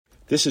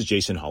This is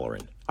Jason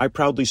Holleran. I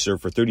proudly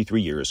served for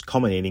 33 years,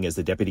 culminating as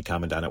the Deputy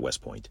Commandant at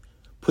West Point.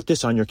 Put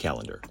this on your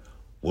calendar.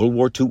 World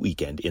War II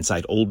weekend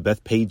inside Old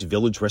Bethpage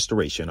Village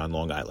Restoration on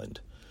Long Island.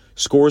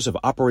 Scores of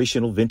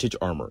operational vintage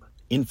armor.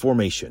 In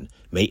formation,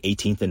 May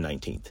 18th and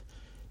 19th.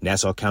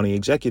 Nassau County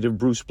Executive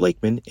Bruce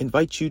Blakeman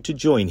invites you to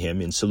join him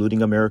in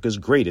saluting America's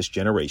greatest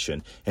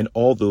generation and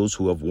all those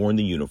who have worn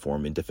the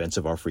uniform in defense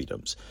of our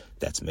freedoms.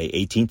 That's May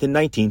 18th and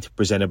 19th,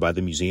 presented by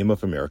the Museum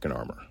of American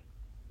Armor.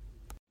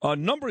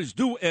 Numbers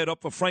do add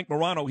up for Frank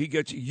Morano. He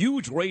gets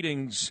huge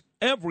ratings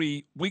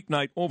every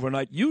weeknight,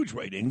 overnight, huge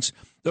ratings.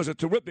 Does a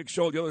terrific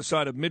show the other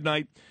side of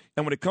midnight.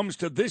 And when it comes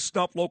to this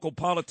stuff, local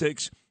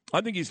politics,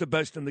 I think he's the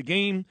best in the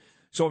game.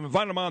 So I've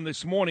invited him on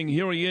this morning.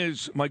 Here he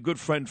is, my good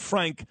friend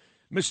Frank.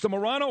 Mr.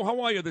 Morano, how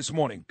are you this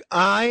morning?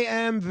 I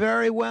am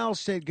very well,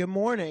 Sid. Good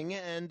morning,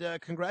 and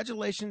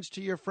congratulations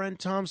to your friend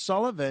Tom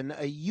Sullivan.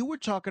 You were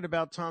talking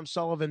about Tom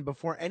Sullivan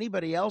before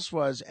anybody else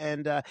was,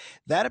 and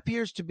that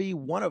appears to be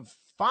one of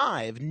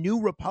 5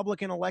 new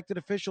Republican elected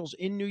officials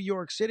in New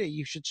York City.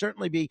 You should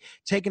certainly be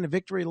taking a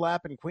victory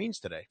lap in Queens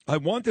today. I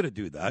wanted to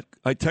do that.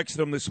 I texted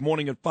him this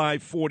morning at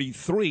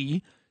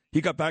 5:43. He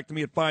got back to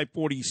me at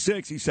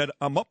 5:46. He said,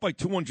 I'm up by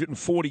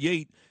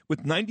 248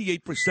 with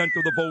 98%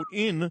 of the vote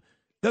in.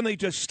 Then they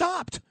just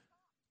stopped.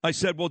 I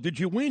said, well, did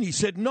you win? He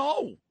said,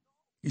 no.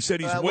 He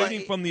said he's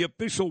waiting from the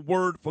official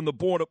word from the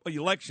Board of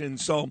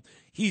Elections. So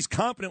he's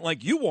confident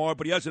like you are,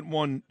 but he hasn't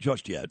won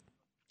just yet.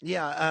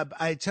 Yeah,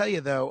 I tell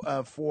you,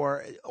 though,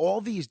 for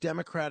all these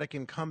Democratic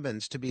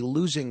incumbents to be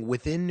losing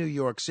within New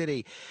York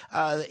City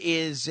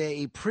is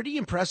a pretty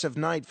impressive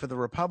night for the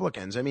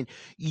Republicans. I mean,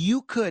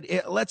 you could,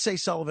 let's say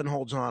Sullivan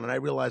holds on, and I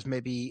realize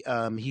maybe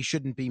he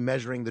shouldn't be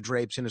measuring the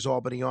drapes in his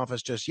Albany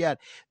office just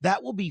yet.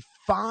 That will be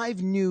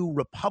 5 new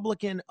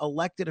Republican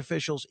elected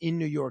officials in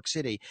New York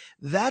City.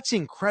 That's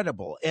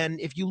incredible. And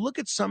if you look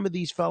at some of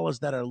these fellas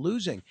that are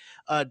losing,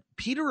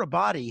 Peter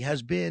Abadi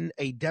has been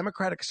a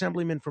Democratic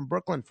assemblyman from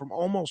Brooklyn from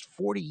almost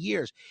 40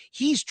 years.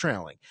 He's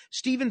trailing.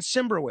 Stephen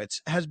Simbrowitz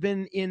has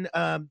been in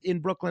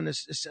Brooklyn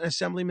as an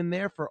assemblyman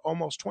there for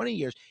almost 20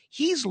 years.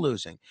 He's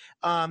losing.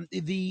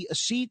 The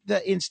seat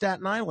that in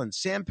Staten Island,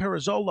 Sam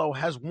Perazzolo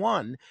has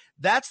won.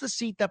 That's the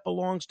seat that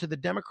belongs to the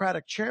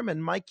Democratic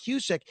chairman, Mike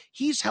Cusick.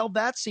 He's held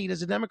that seat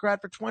as a Democrat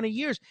for 20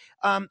 years.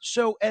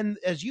 And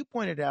as you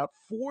pointed out,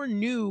 4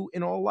 new,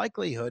 in all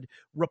likelihood,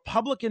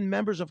 Republican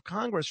members of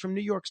Congress from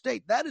New York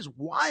State. That is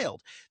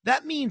wild.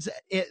 That means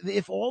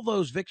if all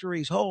those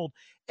victories hold,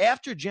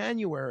 after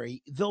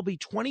January, there'll be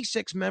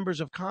 26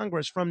 members of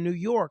Congress from New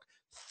York,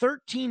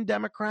 13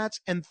 Democrats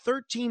and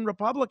 13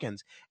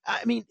 Republicans.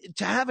 I mean,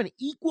 to have an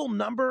equal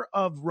number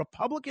of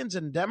Republicans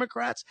and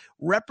Democrats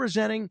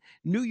representing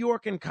New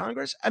York in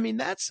Congress, I mean,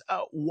 that's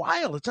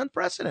wild. It's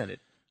unprecedented.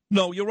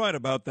 No, you're right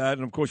about that.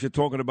 And, of course, you're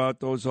talking about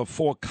those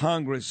 4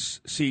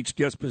 Congress seats,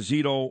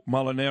 Esposito,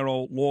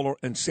 Molinaro, Lawler,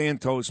 and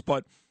Santos.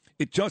 But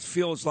it just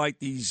feels like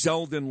the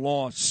Zeldin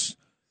loss,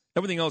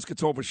 everything else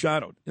gets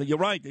overshadowed. You're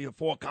right. There are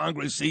 4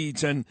 Congress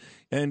seats and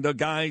the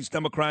guys,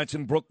 Democrats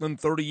in Brooklyn,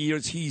 30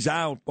 years, he's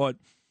out. But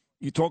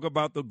you talk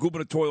about the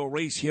gubernatorial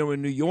race here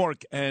in New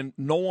York, and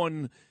no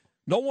one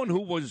who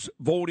was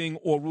voting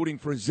or rooting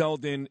for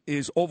Zeldin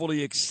is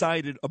overly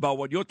excited about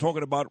what you're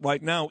talking about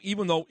right now,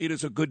 even though it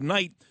is a good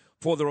night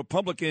for the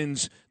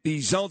Republicans. The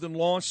Zeldin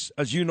loss,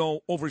 as you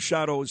know,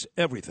 overshadows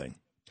everything.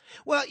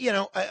 Well,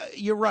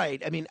 you're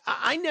right. I mean,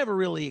 I never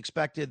really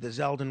expected the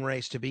Zeldin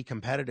race to be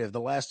competitive.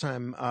 The last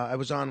time I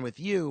was on with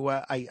you,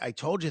 I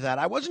told you that.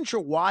 I wasn't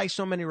sure why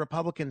so many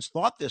Republicans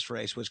thought this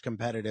race was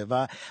competitive.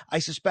 I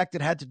suspect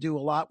it had to do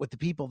a lot with the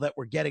people that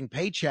were getting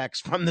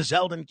paychecks from the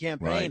Zeldin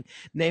campaign, right,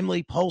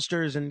 namely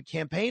pollsters and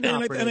campaign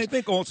operatives. And I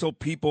think also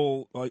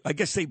people, I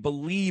guess they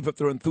believe if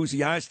they're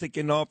enthusiastic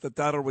enough that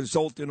that'll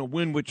result in a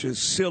win, which is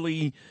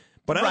silly.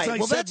 But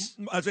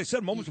as I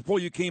said moments before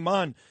you came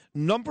on,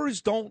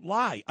 numbers don't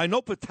lie. I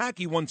know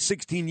Pataki won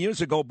 16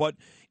 years ago, but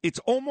it's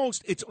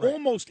almost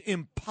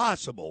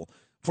impossible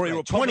for a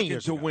Republican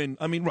to win.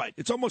 I mean,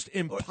 it's almost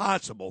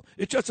impossible.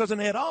 It just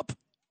doesn't add up.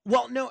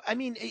 Well, no, I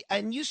mean,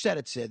 and you said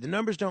it, Sid, the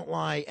numbers don't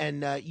lie,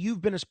 and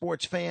you've been a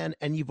sports fan,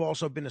 and you've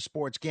also been a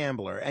sports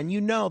gambler, and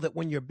you know that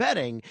when you're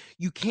betting,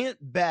 you can't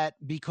bet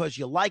because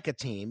you like a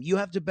team. You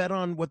have to bet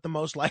on what the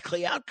most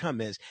likely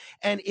outcome is,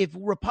 and if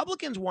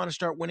Republicans want to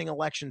start winning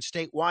elections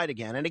statewide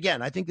again, and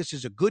again, I think this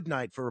is a good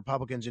night for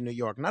Republicans in New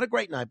York, not a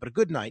great night, but a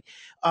good night,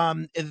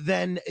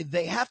 then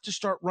they have to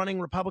start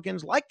running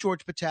Republicans like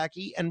George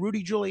Pataki and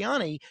Rudy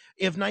Giuliani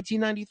of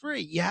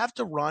 1993. You have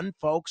to run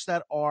folks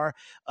that are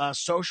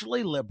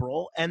socially liberal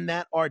and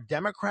that are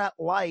Democrat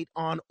light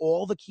on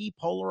all the key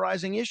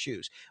polarizing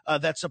issues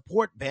that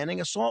support banning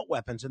assault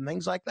weapons and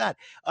things like that.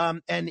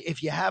 And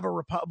if you have a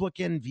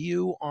Republican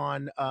view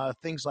on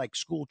things like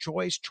school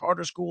choice,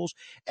 charter schools,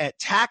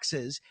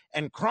 taxes,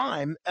 and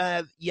crime,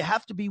 you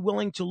have to be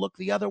willing to look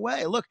the other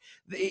way. Look,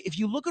 if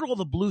you look at all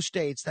the blue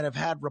states that have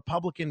had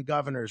Republican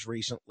governors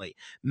recently,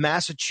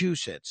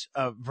 Massachusetts,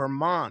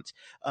 Vermont,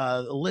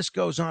 the list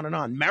goes on and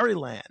on,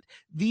 Maryland,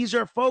 these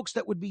are folks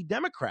that would be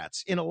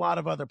Democrats in a lot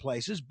of other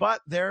places. races,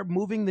 but they're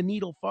moving the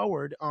needle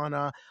forward on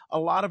a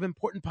lot of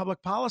important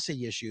public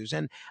policy issues.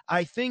 And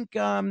I think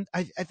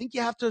I think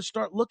you have to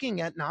start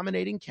looking at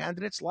nominating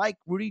candidates like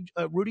Rudy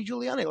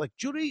Giuliani. Like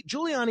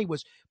Giuliani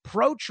was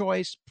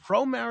pro-choice,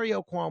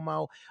 pro-Mario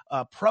Cuomo,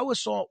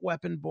 pro-assault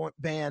weapon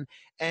ban,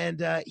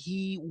 and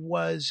he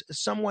was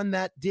someone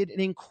that did an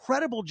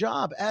incredible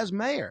job as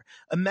mayor.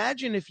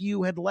 Imagine if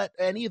you had let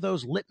any of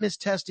those litmus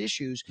test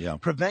issues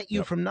prevent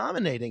you from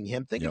nominating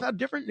him. Think of how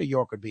different New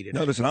York would be today.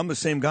 No, listen, I'm the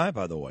same guy,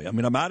 by the way. I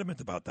mean, I'm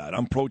adamant about that.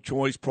 I'm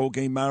pro-choice,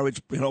 pro-gay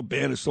marriage,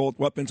 ban assault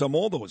weapons. I'm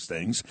all those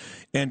things.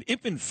 And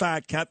if, in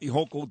fact, Kathy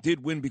Hochul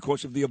did win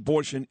because of the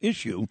abortion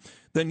issue,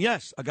 then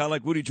yes, a guy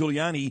like Rudy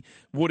Giuliani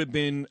would have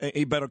been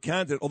a better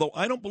candidate, although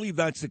I don't believe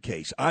that's the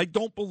case. I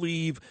don't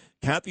believe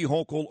Kathy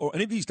Hochul or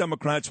any of these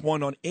Democrats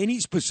won on any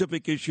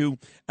specific issue.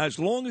 As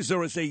long as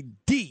there is a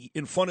D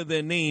in front of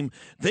their name,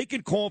 they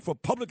can call for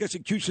public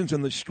executions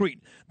in the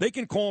street. They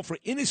can call for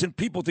innocent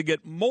people to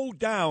get mowed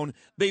down.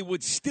 They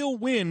would still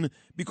win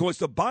because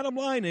the bottom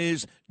line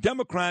is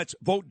Democrats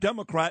vote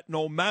Democrat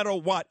no matter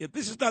what. If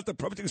this is not the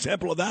perfect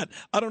example of that,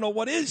 I don't know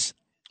what is.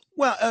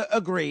 Well,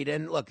 agreed.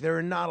 And look, there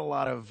are not a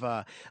lot of,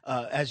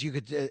 as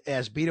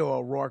Beto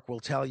O'Rourke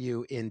will tell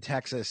you in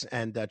Texas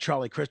and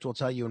Charlie Crist will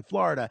tell you in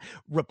Florida,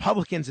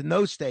 Republicans in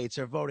those states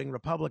are voting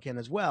Republican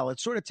as well. It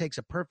sort of takes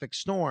a perfect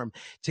storm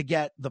to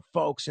get the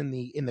folks in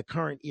the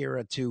current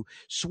era to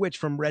switch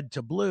from red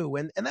to blue.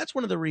 And that's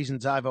one of the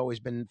reasons I've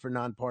always been for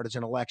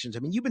nonpartisan elections.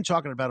 I mean, you've been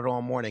talking about it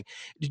all morning.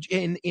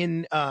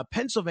 In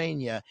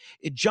Pennsylvania,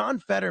 John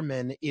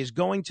Fetterman is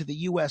going to the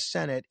U.S.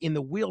 Senate in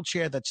the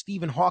wheelchair that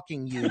Stephen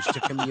Hawking used to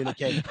communicate.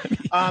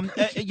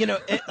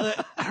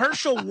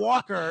 Herschel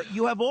Walker,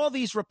 you have all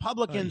these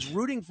Republicans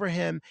rooting for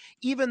him,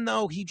 even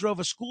though he drove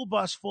a school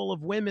bus full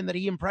of women that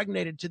he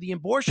impregnated to the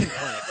abortion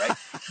clinic, right?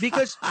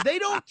 Because they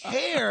don't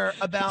care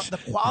about the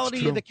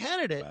quality of the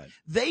candidate. Right.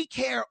 They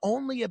care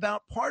only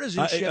about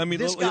partisanship. I mean,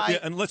 this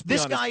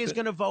guy is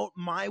going to vote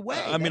my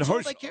way. I mean,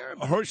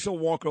 Herschel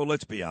Walker,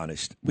 let's be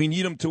honest. We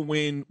need him to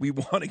win. We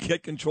want to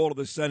get control of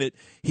the Senate.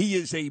 He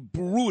is a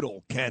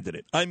brutal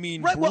candidate. I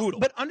mean, brutal. Well,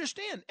 but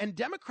understand, and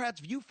Democrats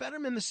view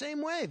Fetterman the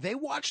same way. They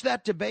watched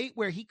that debate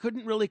where he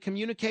couldn't really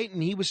communicate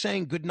and he was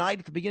saying good night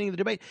at the beginning of the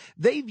debate.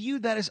 They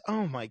viewed that as,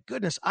 oh my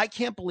goodness, I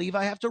can't believe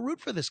I have to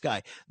root for this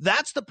guy.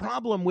 That's the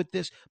problem with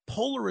this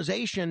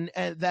polarization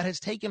that has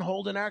taken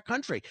hold in our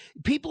country.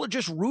 People are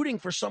just rooting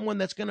for someone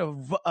that's going to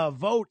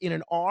vote in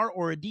an R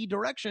or a D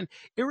direction,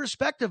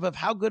 irrespective of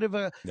how good of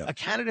a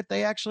candidate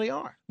they actually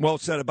are. Well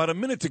said. About a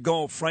minute to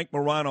go, Frank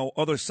Morano,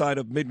 other side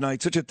of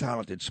midnight, such a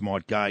talented,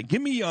 smart guy.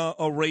 Give me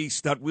a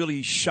race that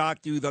really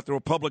shocked you that the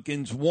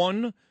Republicans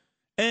won,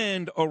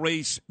 and a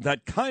race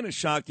that kind of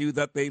shocked you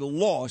that they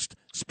lost,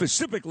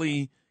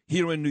 specifically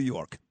here in New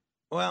York.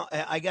 Well,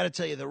 I got to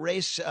tell you, the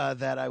race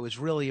that I was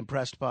really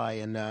impressed by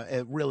and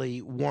it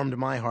really warmed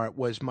my heart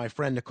was my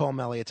friend Nicole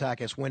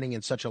Malliotakis winning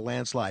in such a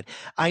landslide.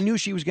 I knew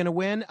she was going to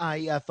win.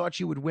 I thought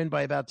she would win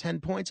by about 10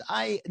 points.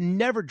 I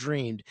never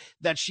dreamed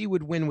that she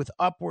would win with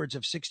upwards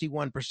of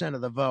 61%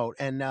 of the vote.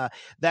 And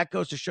that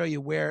goes to show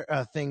you where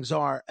things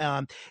are.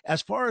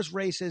 As far as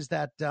races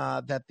that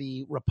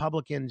the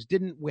Republicans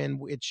didn't win,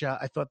 which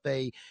I thought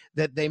they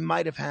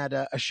might have had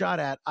a shot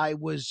at, I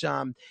was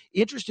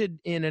interested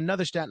in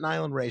another Staten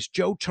Island race.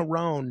 Joe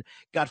Tyrone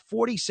got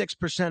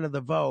 46% of the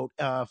vote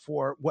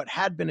for what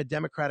had been a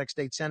Democratic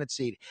state Senate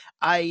seat.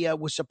 I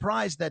was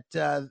surprised that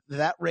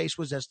that race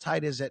was as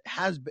tight as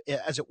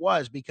it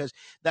was, because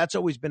that's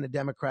always been a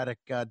Democratic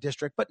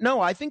district. But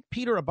no, I think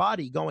Peter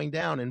Abadi going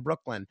down in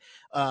Brooklyn,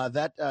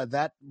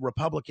 that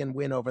Republican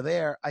win over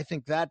there, I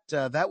think that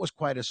was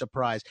quite a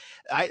surprise.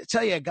 I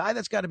tell you, a guy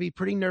that's got to be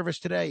pretty nervous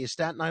today is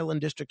Staten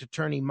Island District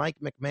Attorney Mike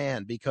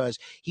McMahon, because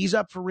he's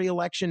up for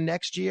re-election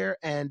next year,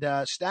 and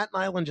Staten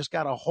Island just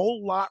got a whole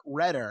lot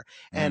redder,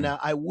 and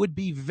I would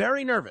be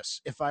very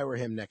nervous if I were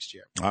him next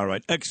year. All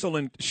right.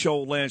 Excellent show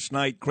last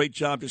night. Great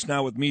job just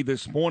now with me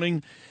this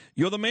morning.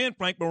 You're the man,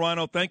 Frank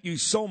Morano. Thank you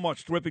so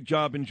much. Terrific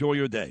job. Enjoy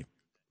your day.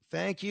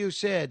 Thank you,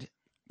 Sid.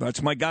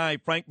 That's my guy,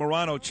 Frank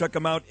Morano. Check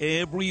him out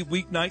every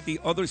weeknight, The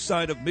Other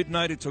Side of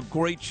Midnight. It's a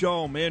great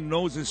show. Man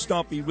knows his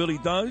stuff. He really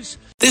does.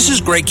 This is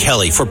Greg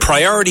Kelly for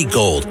Priority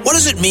Gold. What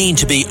does it mean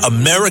to be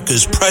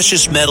America's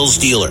precious metals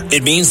dealer?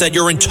 It means that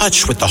you're in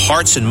touch with the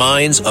hearts and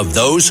minds of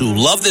those who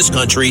love this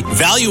country,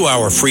 value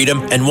our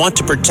freedom, and want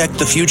to protect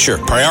the future.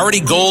 Priority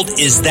Gold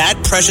is that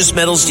precious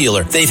metals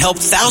dealer. They've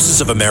helped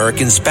thousands of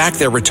Americans back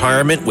their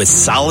retirement with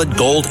solid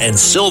gold and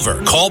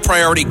silver. Call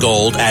Priority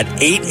Gold at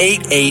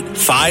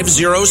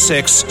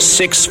 888-506-6439.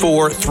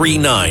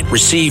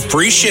 Receive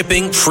free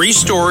shipping, free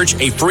storage,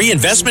 a free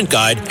investment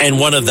guide, and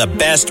one of the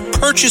best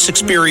purchase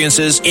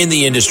experiences in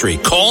the industry.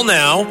 Call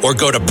now or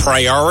go to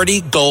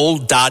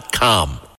PriorityGold.com.